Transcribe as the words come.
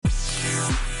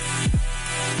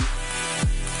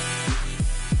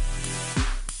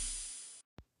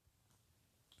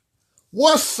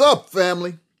What's up,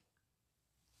 family?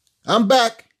 I'm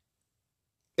back.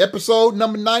 Episode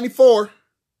number 94.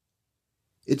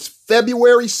 It's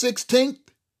February 16th,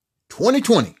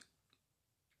 2020.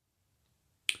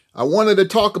 I wanted to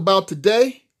talk about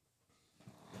today.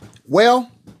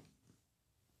 Well,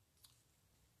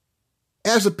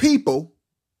 as a people,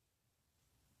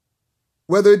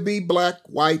 whether it be black,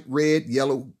 white, red,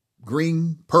 yellow,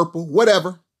 green, purple,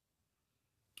 whatever,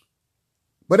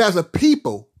 but as a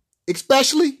people,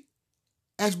 especially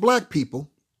as black people,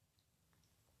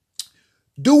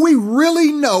 do we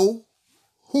really know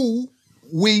who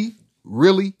we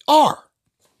really are?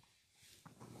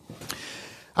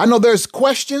 I know there's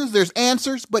questions, there's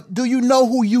answers, but do you know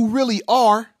who you really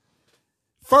are?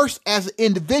 First as an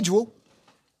individual,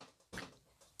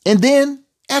 and then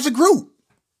as a group.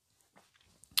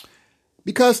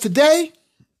 Because today,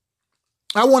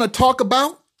 I want to talk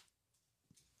about,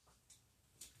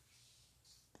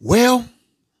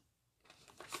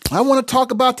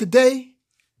 today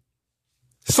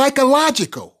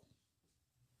psychological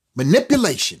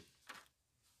manipulation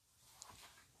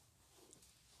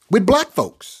with black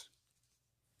folks.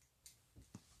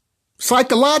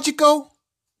 Psychological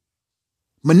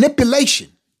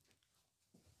manipulation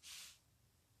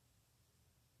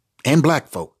and black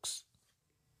folks.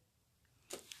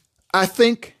 I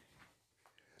think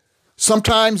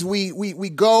sometimes we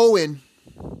go and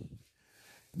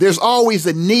there's always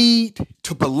a need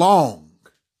to belong.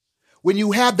 When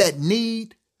you have that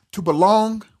need to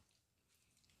belong,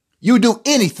 you do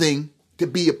anything to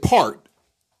be a part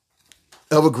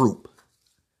of a group.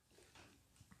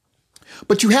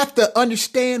 But you have to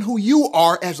understand who you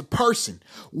are as a person.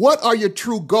 What are your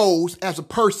true goals as a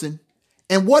person?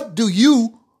 And what do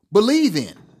you believe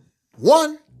in?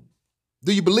 One,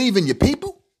 do you believe in your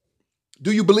people?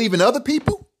 Do you believe in other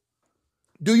people?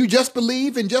 Do you just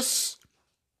believe in just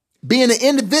being an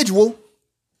individual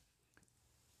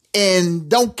and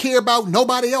don't care about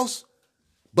nobody else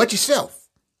but yourself?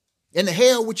 And the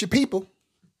hell with your people.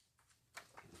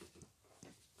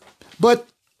 But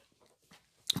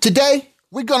today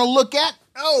we're going to look at,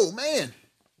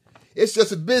 it's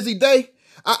just a busy day.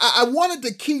 I wanted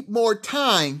to keep more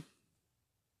time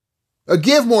or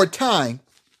give more time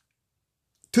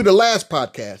to the last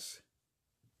podcast.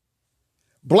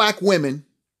 Black women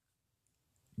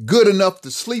good enough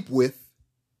to sleep with,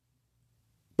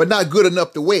 but not good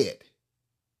enough to wed.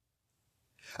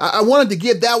 I wanted to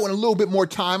give that one a little bit more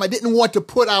time. I didn't want to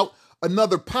put out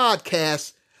another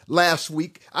podcast last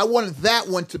week. I wanted that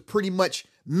one to pretty much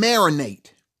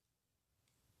marinate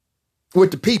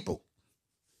with the people.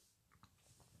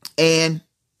 And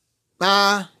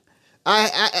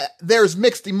there's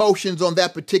mixed emotions on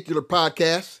that particular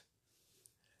podcast,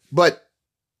 but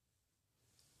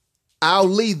I'll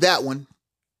leave that one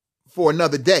for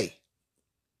another day.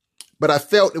 But I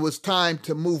felt it was time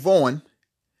to move on.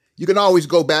 You can always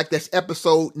go back. That's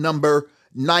episode number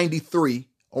 93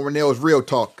 on Renell's Real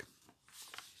Talk.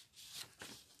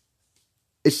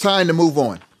 It's time to move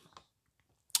on.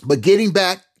 But getting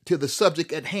back to the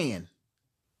subject at hand.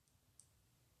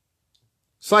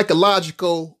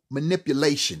 Psychological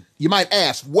manipulation. You might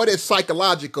ask, what is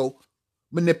psychological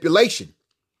manipulation?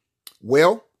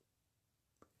 Well,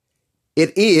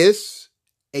 it is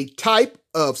a type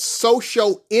of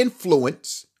social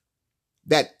influence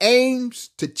that aims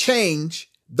to change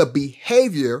the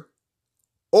behavior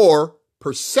or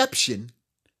perception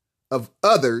of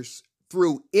others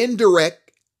through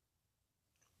indirect,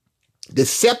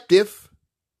 deceptive,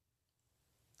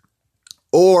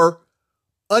 or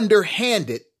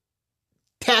underhanded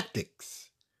tactics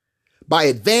by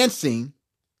advancing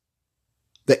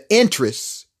the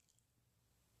interests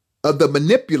of the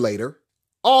manipulator,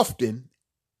 often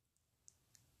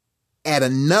at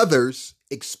another's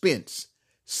expense,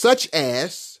 such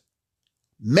as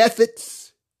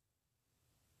methods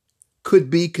could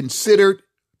be considered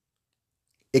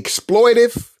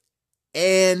exploitive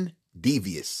and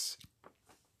devious.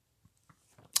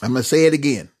 I'm going to say it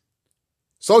again.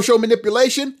 Social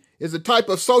manipulation is a type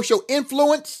of social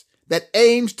influence that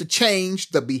aims to change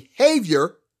the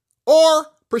behavior or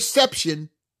perception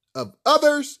of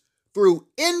others through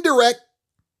indirect,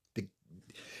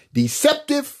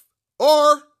 deceptive,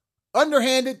 or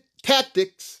underhanded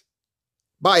tactics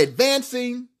by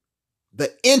advancing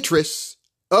the interests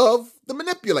of the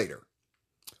manipulator,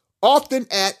 often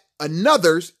at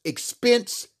another's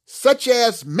expense, such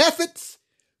as methods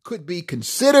could be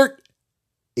considered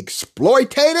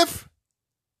exploitative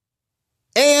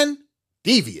and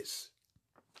devious.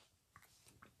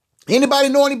 Anybody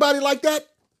know anybody like that?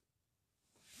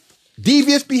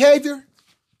 Devious behavior?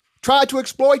 Try to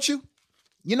exploit you?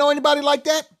 You know anybody like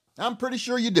that? I'm pretty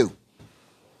sure you do.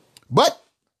 But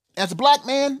as a black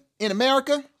man in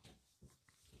America,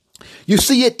 you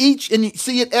see it each and you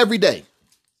see it every day.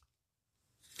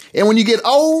 And when you get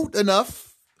old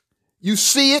enough, you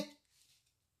see it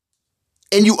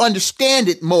and you understand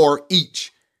it more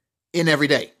each and every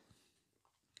day.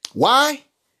 Why?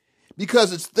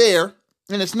 Because it's there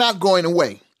and it's not going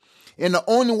away. And the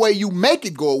only way you make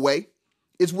it go away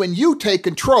is when you take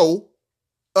control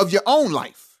of your own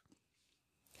life.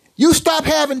 You stop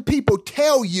having people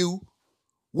tell you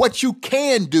what you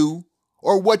can do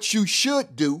or what you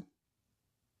should do.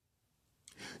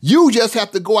 You just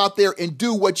have to go out there and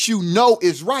do what you know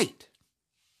is right.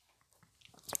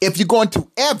 If you're going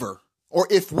to ever, or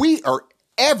if we are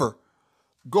ever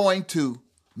going to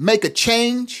make a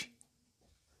change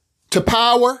to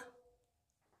power,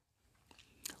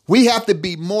 we have to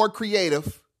be more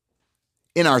creative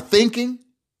in our thinking,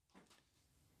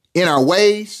 in our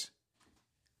ways,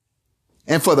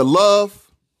 and for the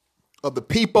love of the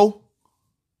people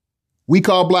we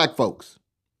call black folks.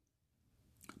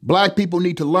 Black people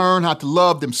need to learn how to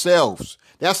love themselves.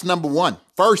 That's number one.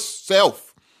 First,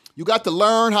 self. You got to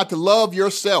learn how to love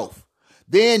yourself.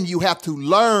 Then you have to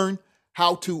learn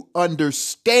how to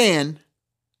understand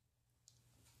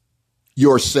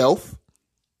yourself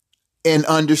and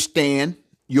understand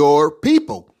your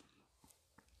people.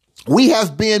 We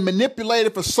have been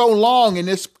manipulated for so long in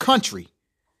this country.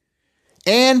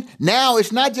 And now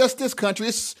it's not just this country,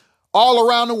 it's all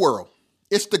around the world.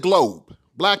 It's the globe.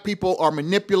 Black people are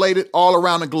manipulated all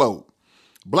around the globe.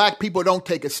 Black people don't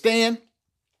take a stand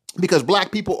because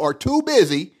black people are too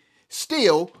busy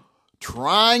still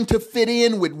trying to fit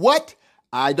in with what?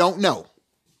 I don't know.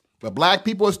 But black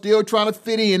people are still trying to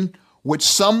fit in with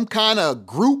some kind of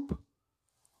group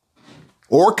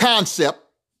or concept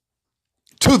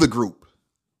to the group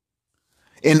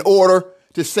in order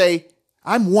to say,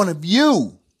 I'm one of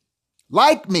you.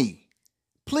 Like me.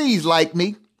 Please like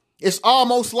me. It's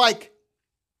almost like,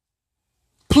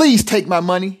 please take my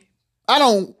money.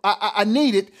 I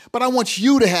need it, but I want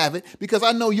you to have it because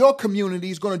I know your community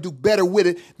is going to do better with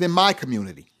it than my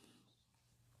community.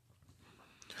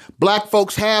 Black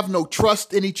folks have no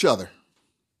trust in each other.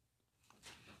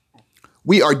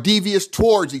 We are devious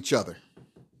towards each other.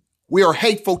 We are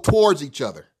hateful towards each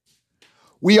other.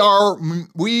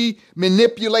 We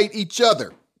manipulate each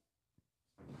other.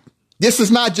 This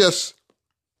is not just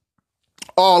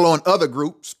all on other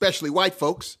groups, especially white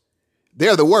folks.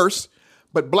 They're the worst.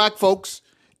 But black folks,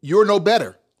 you're no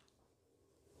better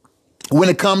when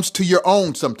it comes to your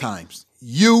own sometimes.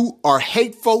 You are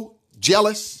hateful,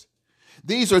 jealous.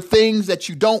 These are things that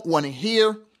you don't want to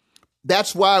hear.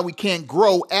 That's why we can't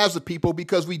grow as a people,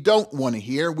 because we don't want to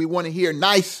hear. We want to hear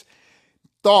nice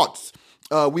thoughts.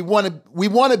 We want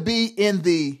to be in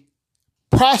the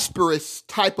prosperous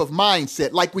type of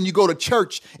mindset. Like when you go to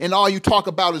church and all you talk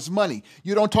about is money.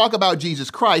 You don't talk about Jesus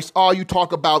Christ. All you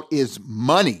talk about is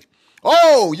money.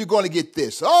 Oh, you're going to get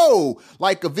this. Oh,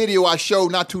 like a video I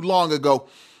showed not too long ago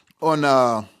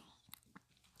on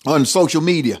social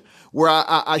media where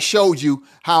I showed you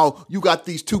how you got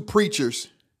these two preachers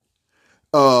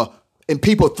and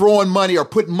people throwing money or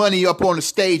putting money up on the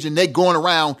stage and they going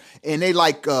around and they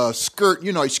like skirt,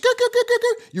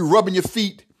 you rubbing your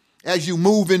feet as you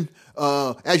moving,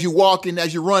 as you walking,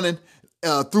 as you running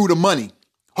through the money.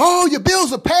 Oh, your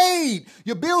bills are paid.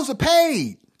 Your bills are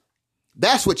paid.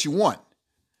 That's what you want.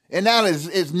 And that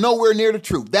is nowhere near the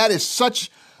truth. That is such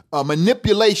a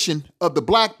manipulation of the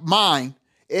black mind.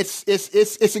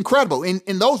 It's incredible.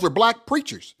 And those were black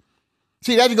preachers.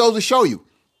 See, that goes to show you.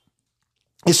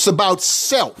 It's about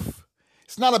self.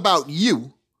 It's not about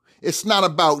you. It's not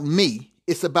about me.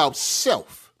 It's about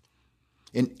self.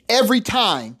 And every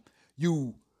time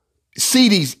you see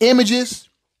these images,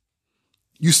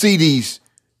 you see these,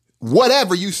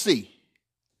 whatever you see,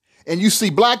 and you see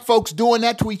black folks doing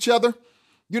that to each other,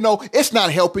 it's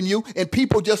not helping you. And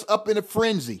people just up in a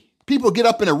frenzy. People get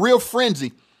up in a real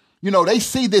frenzy. They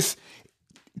see this.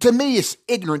 To me, it's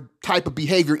ignorant type of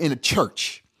behavior in a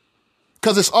church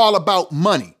because it's all about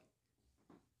money.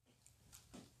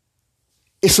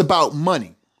 It's about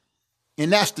money.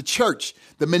 And that's the church,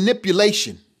 the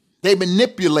manipulation. They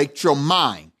manipulate your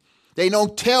mind. They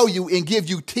don't tell you and give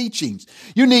you teachings.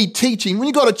 You need teaching. When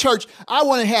you go to church, I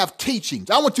want to have teachings.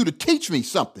 I want you to teach me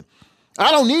something. I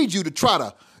don't need you to try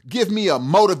to give me a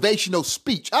motivational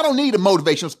speech. I don't need a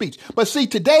motivational speech. But see,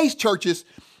 today's churches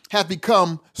have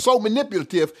become so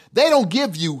manipulative. They don't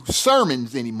give you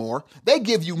sermons anymore. They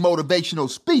give you motivational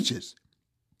speeches.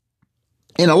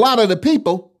 And a lot of the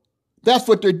people, that's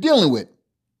what they're dealing with.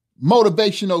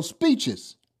 Motivational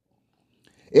speeches.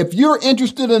 If you're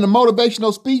interested in a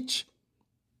motivational speech,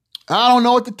 I don't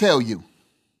know what to tell you.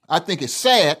 I think it's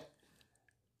sad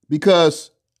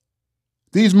because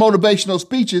these motivational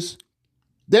speeches,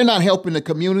 they're not helping the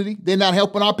community. They're not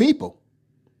helping our people.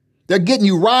 They're getting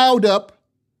you riled up.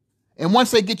 And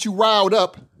once they get you riled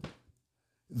up,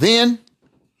 then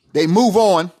they move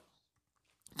on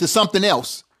to something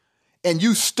else. And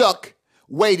you stuck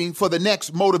waiting for the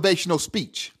next motivational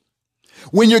speech.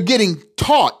 When you're getting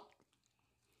taught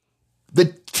the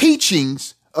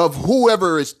teachings of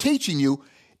whoever is teaching you,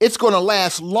 it's going to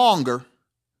last longer,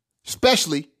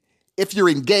 especially if you're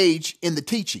engaged in the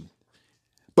teaching.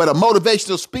 But a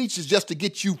motivational speech is just to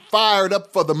get you fired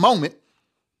up for the moment,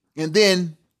 and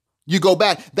then you go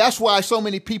back. That's why so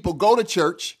many people go to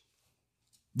church.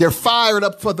 They're fired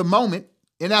up for the moment,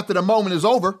 and after the moment is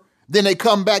over, then they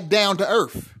come back down to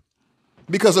earth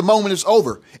because the moment is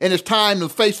over, and it's time to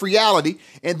face reality,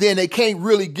 and then they can't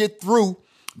really get through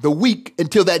the week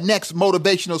until that next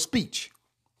motivational speech.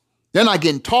 They're not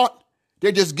getting taught.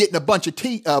 They're just getting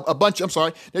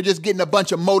they're just getting a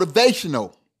bunch of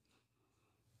motivational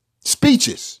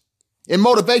speeches. And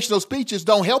motivational speeches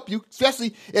don't help you,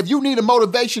 especially if you need a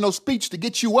motivational speech to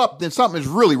get you up, then something is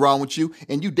really wrong with you,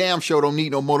 and you damn sure don't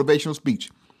need no motivational speech.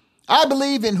 I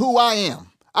believe in who I am.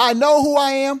 I know who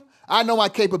I am. I know my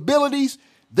capabilities.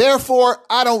 Therefore,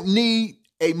 I don't need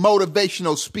a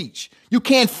motivational speech. You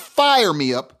can't fire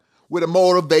me up with a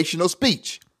motivational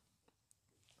speech.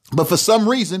 But for some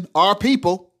reason, our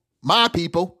people, my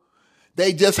people,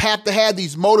 they just have to have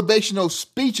these motivational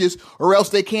speeches or else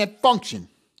they can't function.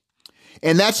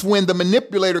 And that's when the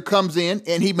manipulator comes in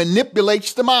and he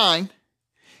manipulates the mind.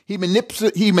 He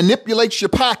manipulates your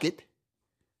pocket.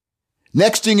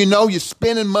 Next thing you know, you're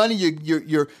spending money,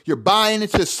 you're buying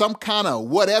into some kind of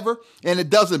whatever, and it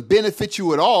doesn't benefit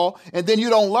you at all. And then you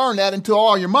don't learn that until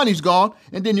all your money's gone.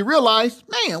 And then you realize,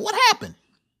 man, what happened?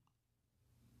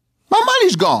 My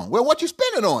money's gone. Well, what you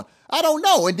spend it on? I don't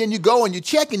know. And then you go and you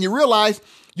check and you realize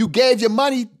you gave your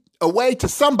money away to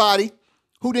somebody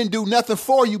who didn't do nothing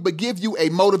for you but give you a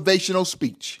motivational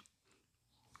speech.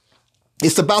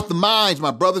 It's about the minds,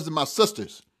 my brothers and my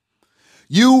sisters.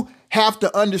 You have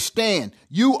to understand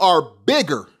you are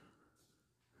bigger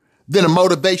than a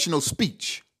motivational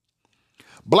speech.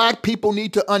 Black people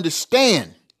need to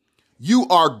understand you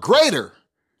are greater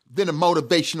than a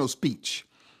motivational speech.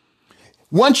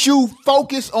 Once you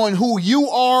focus on who you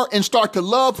are and start to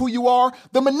love who you are,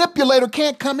 the manipulator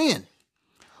can't come in.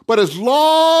 But as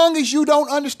long as you don't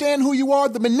understand who you are,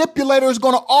 the manipulator is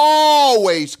going to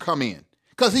always come in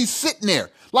because he's sitting there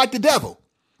like the devil.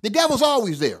 The devil's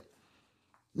always there.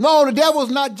 No, the devil is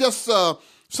not just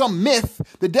some myth.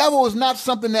 The devil is not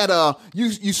something that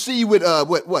you see with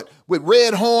with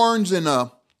red horns and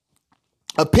a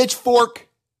pitchfork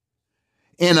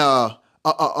and a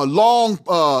long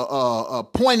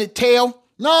pointed tail.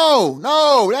 No,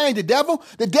 that ain't the devil.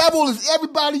 The devil is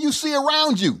everybody you see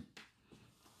around you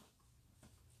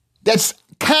that's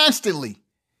constantly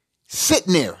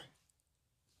sitting there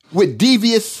with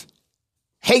devious,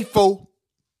 hateful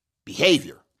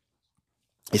behavior.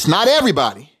 It's not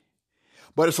everybody,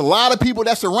 but it's a lot of people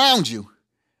that's around you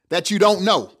that you don't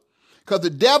know. Because the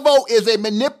devil is a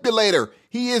manipulator.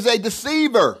 He is a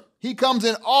deceiver. He comes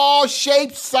in all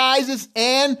shapes, sizes,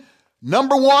 and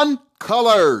number one,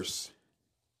 colors.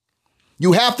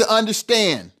 You have to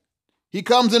understand. He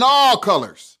comes in all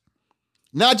colors,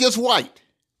 not just white.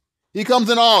 He comes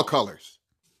in all colors.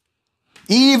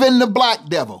 Even the black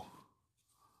devil.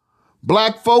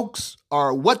 Black folks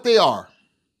are what they are.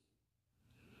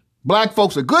 Black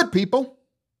folks are good people,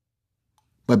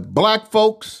 but black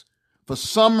folks, for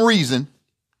some reason,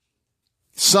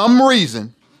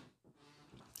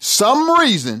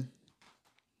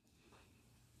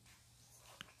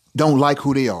 don't like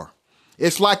who they are.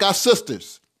 It's like our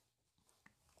sisters.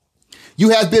 You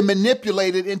have been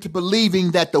manipulated into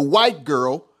believing that the white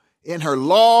girl in her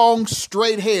long,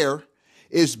 straight hair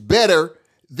is better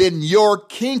than your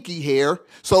kinky hair.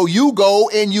 So you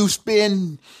go and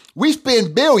we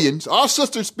spend billions, our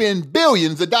sisters spend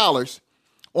billions of dollars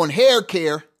on hair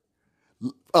care,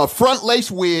 front lace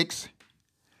wigs,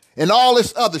 and all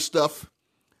this other stuff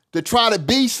to try to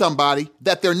be somebody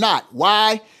that they're not.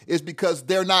 Why? It's because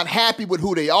they're not happy with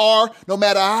who they are. No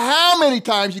matter how many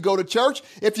times you go to church,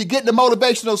 if you get in a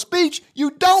motivational speech,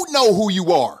 you don't know who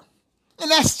you are.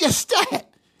 And that's just that.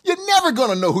 You're never going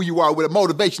to know who you are with a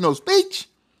motivational speech.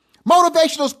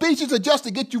 Motivational speeches are just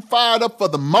to get you fired up for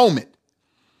the moment.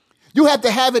 You have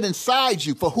to have it inside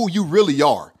you for who you really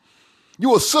are.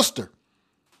 You're a sister,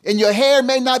 and your hair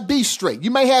may not be straight.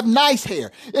 You may have nice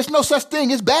hair. There's no such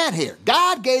thing as bad hair.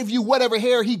 God gave you whatever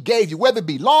hair he gave you, whether it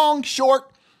be long,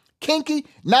 short, kinky,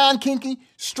 non-kinky,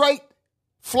 straight,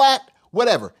 flat,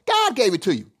 whatever. God gave it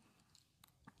to you.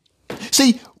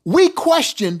 See, we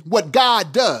question what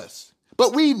God does,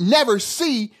 but we never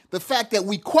see the fact that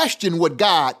we question what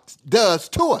God does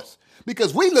to us,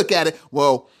 because we look at it,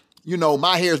 well, you know,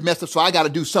 my hair is messed up, so I got to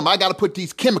do something. I got to put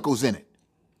these chemicals in it.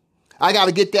 I got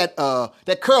to get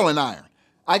that curling iron.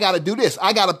 I got to do this.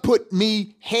 I got to put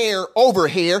me hair over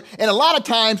hair. And a lot of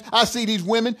times I see these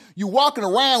women, you walking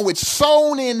around with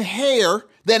sewn in hair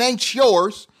that ain't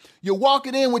yours. You're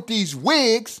walking in with these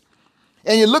wigs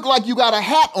and you look like you got a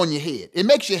hat on your head. It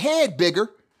makes your head bigger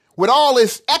with all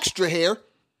this extra hair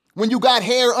when you got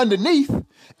hair underneath.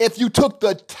 If you took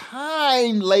the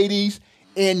time, ladies,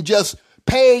 and just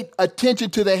paid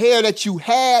attention to the hair that you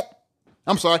had,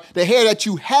 the hair that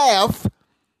you have,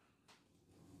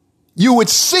 you would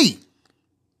see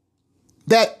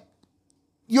that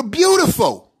you're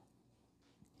beautiful.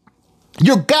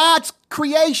 You're God's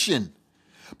creation.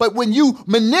 But when you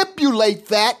manipulate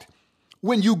that,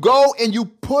 when you go and you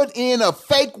put in a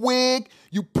fake wig,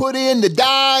 you put in the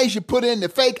dyes, you put in the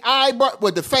fake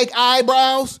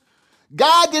eyebrows,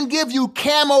 God didn't give you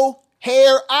camel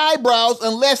hair eyebrows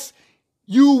unless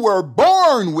you were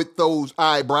born with those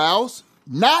eyebrows,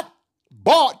 not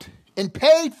bought and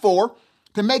paid for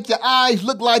to make your eyes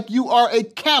look like you are a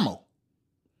camel.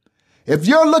 If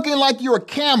you're looking like you're a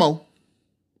camel,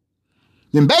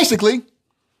 then basically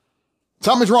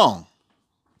something's wrong.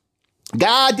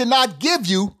 God did not give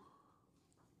you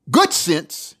good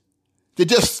sense to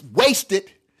just waste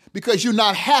it because you're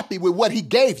not happy with what he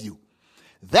gave you.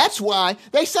 That's why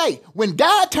they say when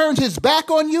God turns his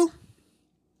back on you,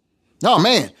 oh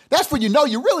man, that's when you know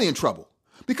you're really in trouble,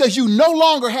 because you no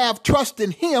longer have trust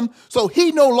in him, so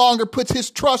he no longer puts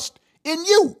his trust in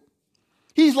you.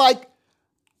 He's like,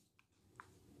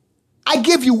 I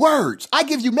give you words, I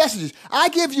give you messages, I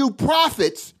give you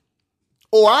prophets,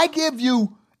 or I give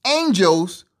you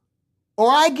angels, or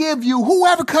I give you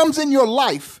whoever comes in your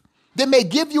life that may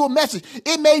give you a message.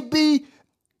 It may be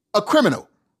a criminal,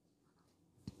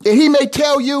 and he may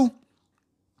tell you,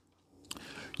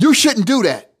 you shouldn't do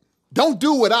that. Don't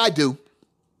do what I do.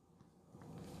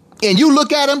 And you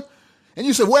look at him and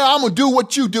you say, well, I'm going to do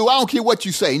what you do. I don't care what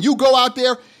you say. And you go out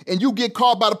there and you get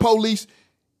caught by the police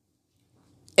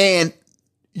and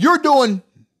you're doing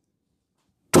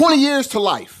 20 years to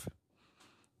life.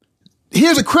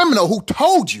 Here's a criminal who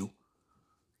told you,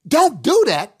 don't do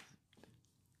that.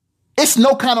 It's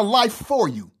no kind of life for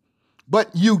you. But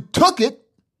you took it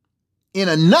in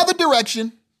another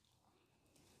direction.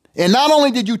 And not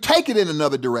only did you take it in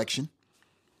another direction,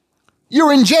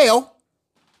 you're in jail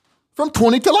from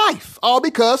 20 to life, all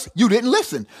because you didn't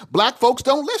listen. Black folks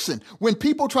don't listen. When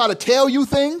people try to tell you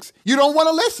things, you don't want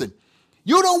to listen.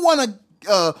 You don't want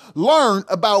to learn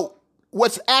about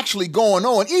what's actually going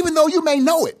on, even though you may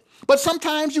know it. But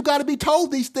sometimes you got to be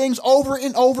told these things over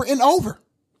and over and over,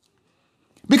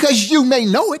 because you may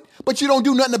know it, but you don't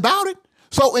do nothing about it.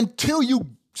 So until you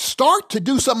start to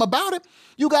do something about it,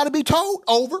 you got to be told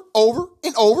over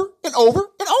and over and over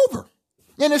and over.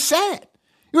 And it's sad.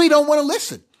 We don't want to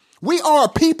listen. We are a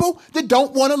people that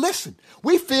don't want to listen.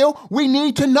 We feel we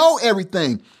need to know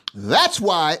everything. That's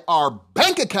why our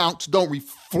bank accounts don't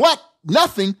reflect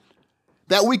nothing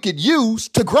that we could use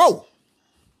to grow.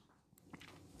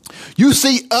 You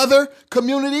see other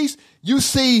communities, you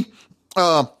take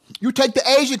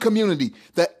the Asian community.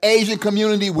 The Asian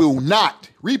community will not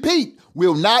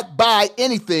buy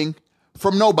anything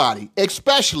from nobody,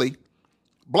 especially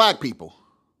black people.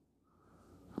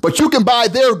 But you can buy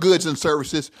their goods and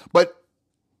services, but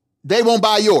they won't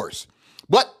buy yours.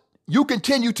 But you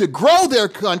continue to grow their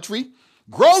country,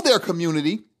 grow their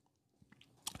community.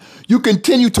 You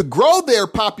continue to grow their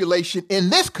population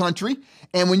in this country.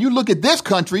 And when you look at this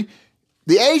country,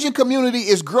 the Asian community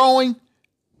is growing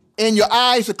and your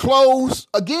eyes are closed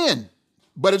again,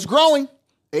 but it's growing.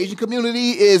 Asian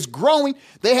community is growing.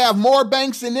 They have more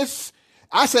banks in this.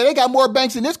 I say they got more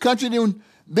banks in this country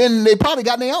than they probably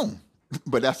got in their own.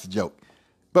 But that's a joke.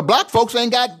 But black folks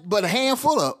ain't got but a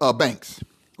handful of banks.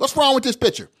 What's wrong with this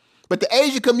picture? But the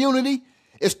Asian community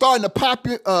is starting to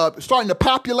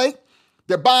populate.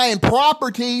 They're buying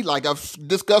property, like I've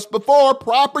discussed before,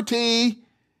 property.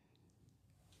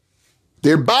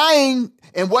 They're buying,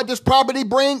 and what does property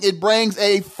bring? It brings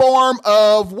a form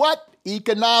of what?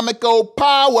 Economical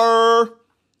power.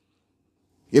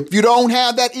 If you don't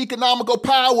have that economical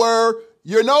power,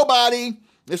 you're nobody.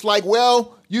 It's like,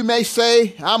 well, you may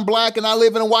say, I'm black and I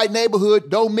live in a white neighborhood.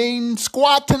 Don't mean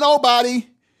squat to nobody.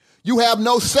 You have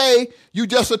no say. You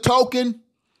just a token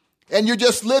and you're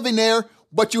just living there,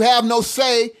 but you have no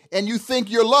say and you think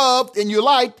you're loved and you're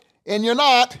liked and you're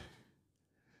not.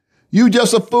 You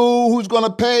just a fool who's going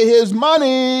to pay his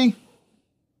money.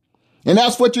 And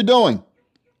that's what you're doing.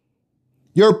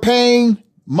 You're paying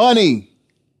money.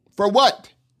 For what?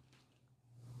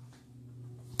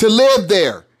 To live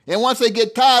there. And once they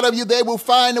get tired of you, they will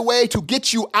find a way to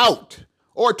get you out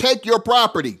or take your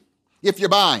property if you're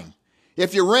buying.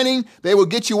 If you're renting, they will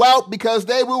get you out because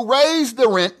they will raise the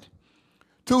rent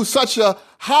to such a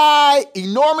high,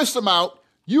 enormous amount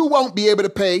you won't be able to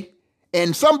pay.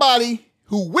 And somebody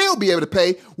who will be able to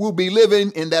pay will be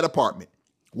living in that apartment.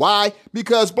 Why?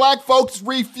 Because black folks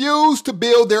refuse to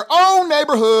build their own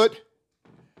neighborhood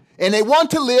and they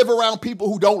want to live around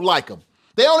people who don't like them.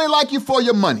 They only like you for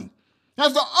your money.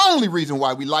 That's the only reason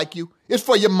why we like you. It's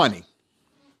for your money.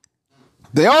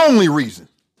 The only reason.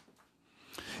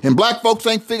 And black folks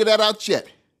ain't figured that out yet.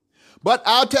 But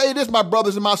I'll tell you this, my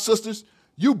brothers and my sisters,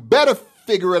 you better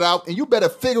figure it out, and you better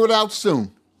figure it out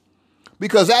soon.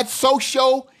 Because that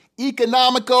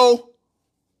socio-economical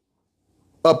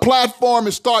platform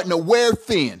is starting to wear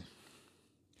thin.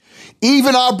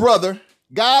 Even our brother,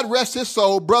 God rest his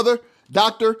soul, brother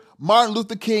Dr. Martin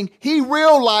Luther King, he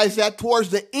realized that towards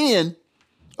the end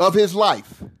of his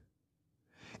life.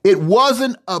 It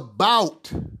wasn't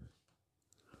about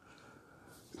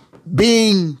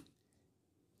being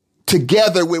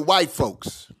together with white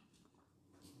folks.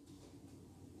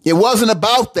 It wasn't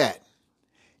about that.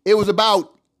 It was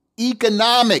about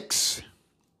economics.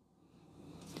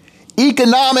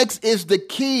 Economics is the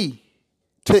key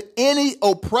to any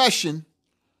oppression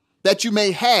that you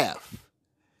may have.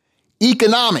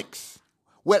 Economics.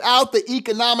 Without the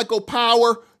economical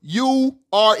power, you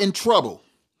are in trouble.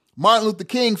 Martin Luther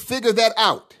King figured that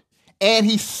out, and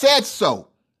he said so.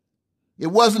 It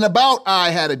wasn't about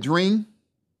I had a dream.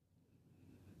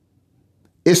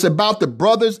 It's about the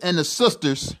brothers and the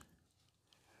sisters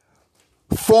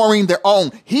forming their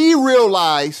own. He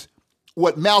realized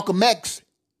what Malcolm X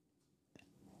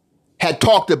had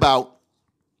talked about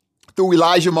through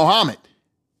Elijah Muhammad.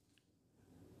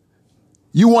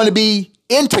 You want to be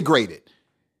integrated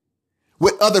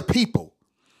with other people.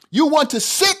 You want to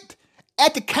sit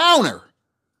at the counter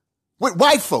with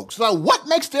white folks. Now, what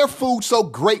makes their food so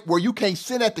great where you can't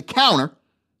sit at the counter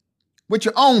with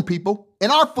your own people?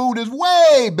 And our food is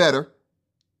way better.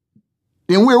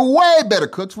 And we're way better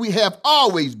cooks. We have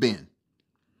always been.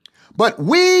 But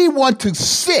we want to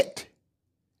sit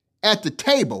at the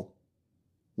table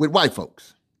with white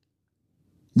folks.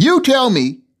 You tell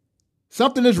me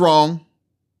something is wrong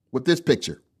with this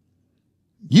picture.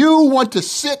 You want to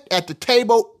sit at the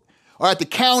table or at the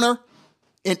counter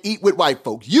and eat with white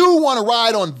folks. You want to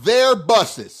ride on their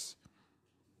buses.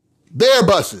 Their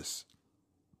buses.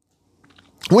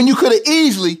 When you could have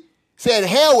easily said,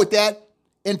 hell with that,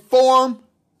 and form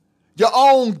your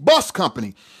own bus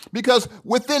company. Because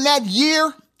within that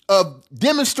year of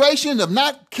demonstration of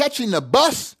not catching the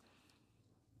bus,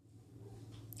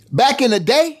 back in the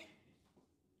day,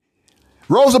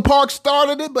 Rosa Parks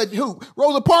started it, but who?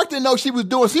 Rosa Parks didn't know she was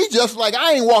doing. She's just like,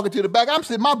 I ain't walking to the back. I'm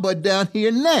sitting my butt down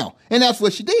here now. And that's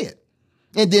what she did.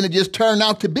 And then it just turned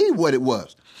out to be what it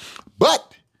was.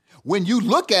 But when you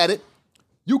look at it,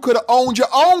 you could have owned your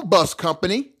own bus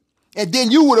company, and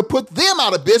then you would have put them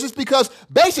out of business because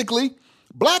basically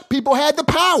black people had the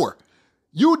power.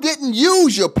 You didn't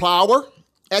use your power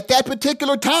at that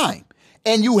particular time.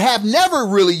 And you have never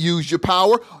really used your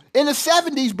power. In the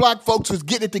 70s, black folks was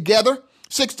getting it together,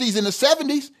 60s and the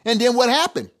 70s. And then what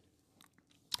happened?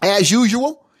 As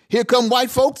usual, here come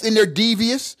white folks in their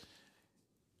devious,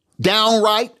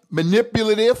 downright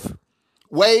manipulative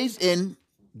ways. And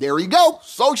there you go.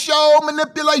 Social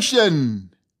manipulation.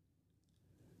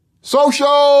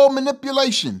 Social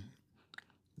manipulation.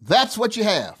 That's what you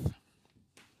have.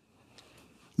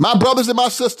 My brothers and my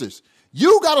sisters,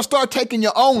 you got to start taking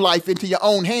your own life into your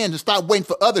own hands and stop waiting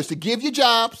for others to give you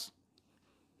jobs,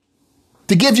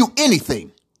 to give you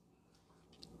anything.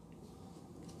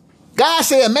 God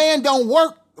said a man don't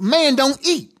work, a man don't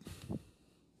eat.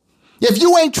 If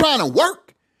you ain't trying to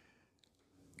work,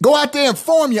 go out there and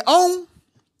form your own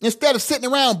instead of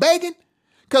sitting around begging.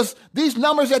 Because these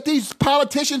numbers that these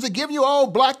politicians are giving you, all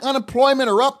black unemployment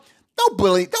are up. Don't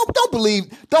believe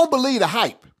the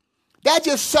hype. That's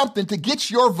just something to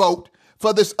get your vote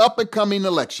for this up and coming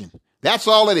election. That's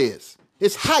all it is.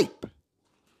 It's hype.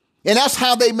 And that's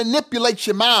how they manipulate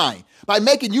your mind, by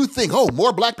making you think, oh,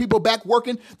 more black people back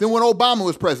working than when Obama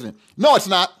was president. No, it's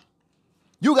not.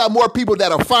 You got more people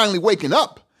that are finally waking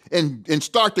up and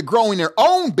start to growing their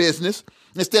own business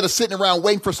instead of sitting around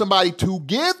waiting for somebody to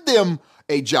give them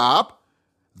a job.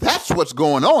 That's what's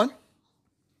going on.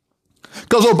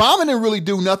 Because Obama didn't really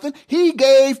do nothing. He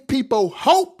gave people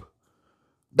hope.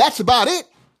 That's about it.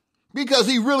 because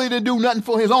he really didn't do nothing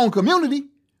for his own community,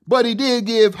 but he did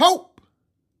give hope.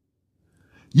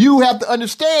 You have to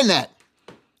understand that.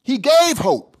 He gave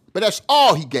hope, but that's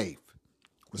all he gave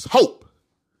was hope.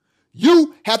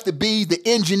 You have to be the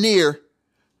engineer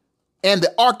and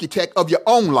the architect of your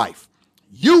own life.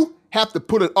 You have to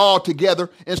put it all together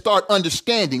and start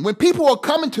understanding. When people are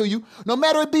coming to you, no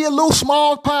matter it be a little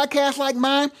small podcast like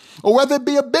mine, or whether it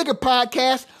be a bigger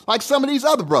podcast like some of these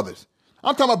other brothers.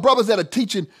 I'm talking about brothers that are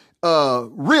teaching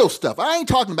real stuff. I ain't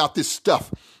talking about this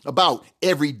stuff about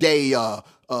everyday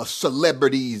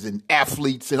celebrities and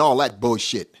athletes and all that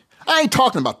bullshit. I ain't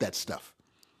talking about that stuff.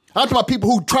 I'm talking about people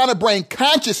who trying to bring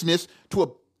consciousness to a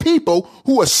people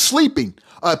who are sleeping,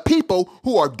 people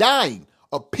who are dying,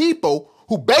 people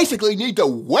who basically need to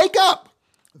wake up.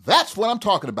 That's what I'm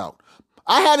talking about.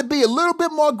 I had to be a little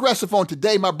bit more aggressive on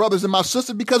today, my brothers and my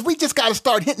sisters, because we just got to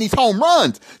start hitting these home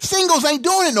runs. Singles ain't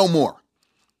doing it no more.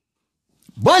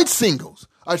 Bunt singles,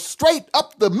 a straight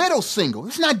up the middle single.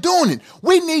 It's not doing it.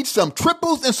 We need some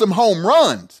triples and some home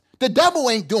runs. The devil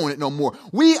ain't doing it no more.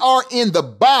 We are in the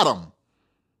bottom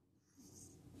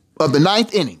of the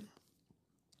ninth inning.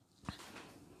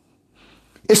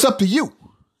 It's up to you.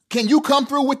 Can you come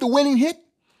through with the winning hit?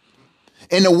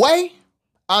 And the way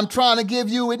I'm trying to give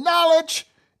you knowledge,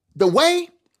 the way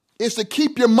is to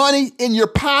keep your money in your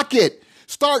pocket.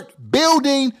 Start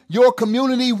building your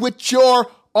community with your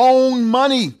own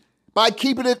money by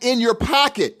keeping it in your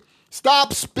pocket.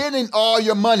 Stop spending all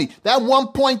your money. That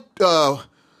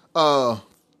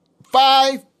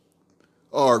 1.5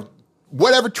 or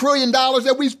whatever trillion dollars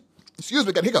that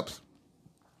got hiccups,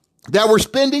 that we're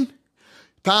spending,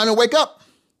 time to wake up.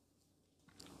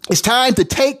 It's time to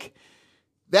take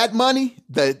that money,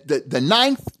 the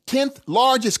ninth, 10th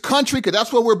largest country, because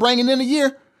that's what we're bringing in a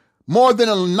year, more than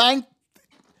a ninth,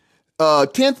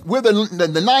 10th, we're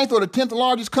the ninth or the 10th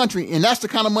largest country, and that's the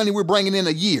kind of money we're bringing in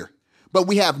a year. But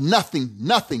we have nothing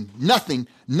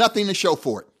to show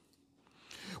for it.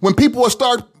 When people will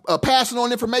start passing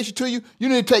on information to you, you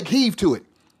need to take heed to it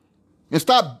and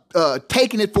stop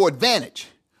taking it for advantage.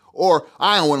 Or,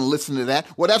 I don't want to listen to that.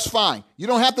 Well, that's fine. You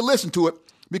don't have to listen to it,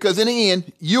 because in the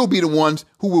end, you'll be the ones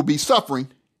who will be suffering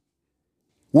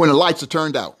when the lights are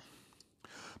turned out.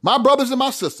 My brothers and my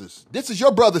sisters, this is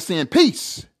your brother saying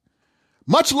peace.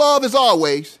 Much love as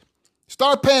always.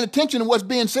 Start paying attention to what's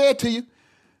being said to you,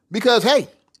 because, hey,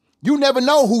 you never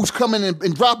know who's coming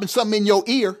and dropping something in your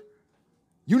ear.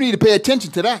 You need to pay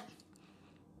attention to that.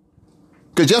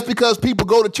 Because just because people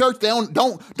go to church, they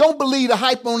don't believe the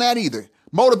hype on that either.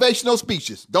 Motivational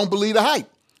speeches. Don't believe the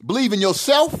hype. Believe in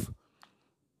yourself.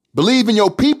 Believe in your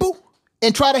people,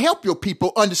 and try to help your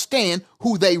people understand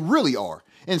who they really are,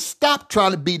 and stop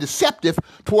trying to be deceptive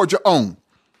towards your own.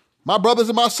 My brothers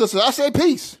and my sisters, I say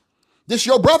peace. This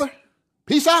your brother.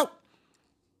 Peace out.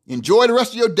 Enjoy the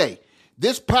rest of your day.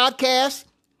 This podcast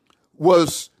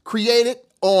was created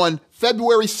on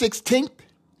February 16th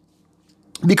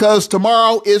because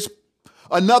tomorrow is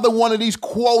another one of these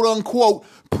quote unquote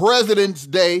President's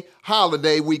Day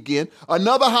holiday weekend.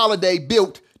 Another holiday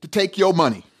built to take your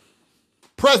money.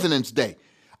 President's Day.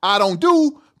 I don't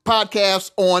do podcasts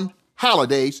on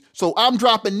holidays, so I'm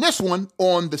dropping this one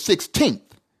on the 16th,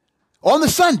 on the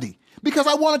Sunday, because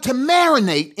I wanted to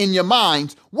marinate in your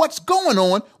minds what's going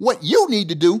on, what you need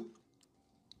to do.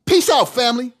 Peace out,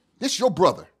 family. This is your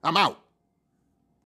brother. I'm out.